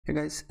Hey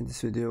guys, in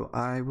this video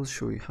I will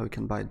show you how you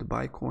can buy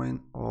DubaiCoin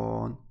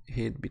on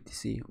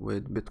HitBTC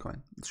with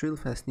Bitcoin. It's really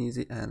fast and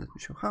easy, and let me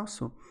show how.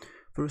 So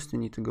first you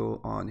need to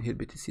go on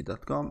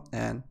hitbtc.com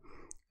and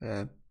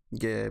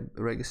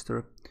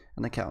register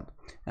an account.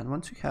 And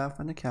once you have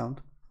an account,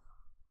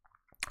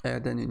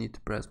 then you need to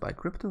press buy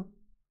crypto,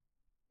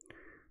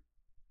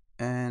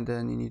 and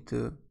then you need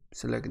to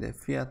select the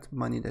fiat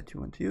money that you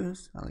want to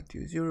use. I like to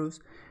use euros,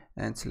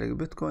 and select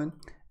Bitcoin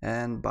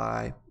and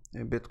buy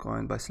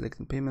Bitcoin by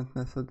selecting payment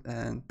method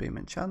and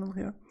payment channel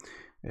here.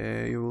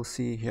 You will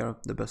see here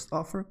the best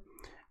offer,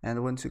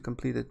 and once you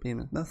completed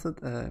payment method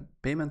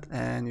payment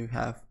and you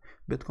have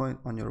Bitcoin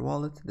on your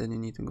wallet, then you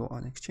need to go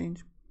on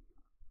exchange,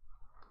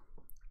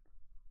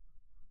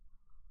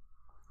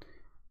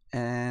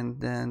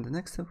 and then the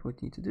next step, what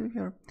you need to do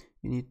here,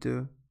 you need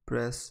to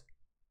press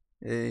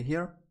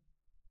here.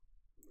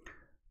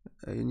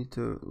 You need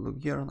to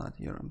look here, not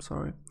here, I'm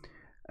sorry,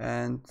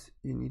 and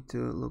you need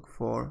to look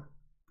for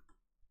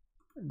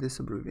this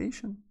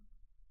abbreviation.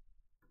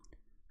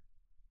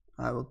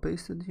 I will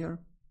paste it here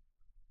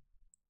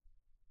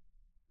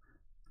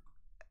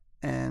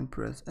and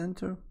press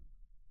enter,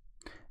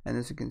 and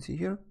as you can see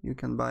here, you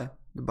can buy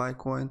the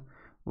DubaiCoin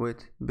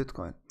with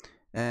Bitcoin.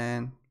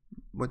 And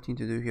what you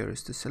need to do here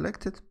is to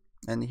select it,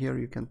 and here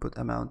you can put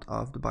amount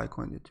of the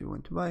DubaiCoin that you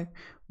want to buy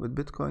with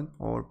Bitcoin,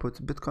 or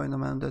put Bitcoin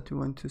amount that you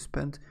want to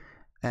spend,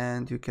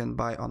 and you can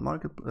buy on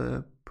market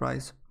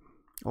price,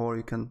 or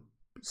you can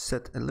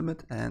set a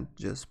limit and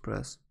just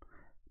press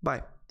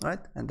buy. Right,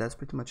 and that's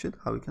pretty much it,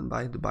 how you can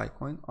buy the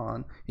DubaiCoin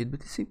on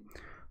HitBTC.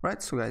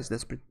 Right, so guys,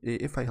 that's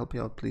if I help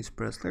you out, please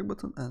press like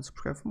button and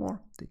subscribe for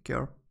more. Take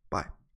care, bye.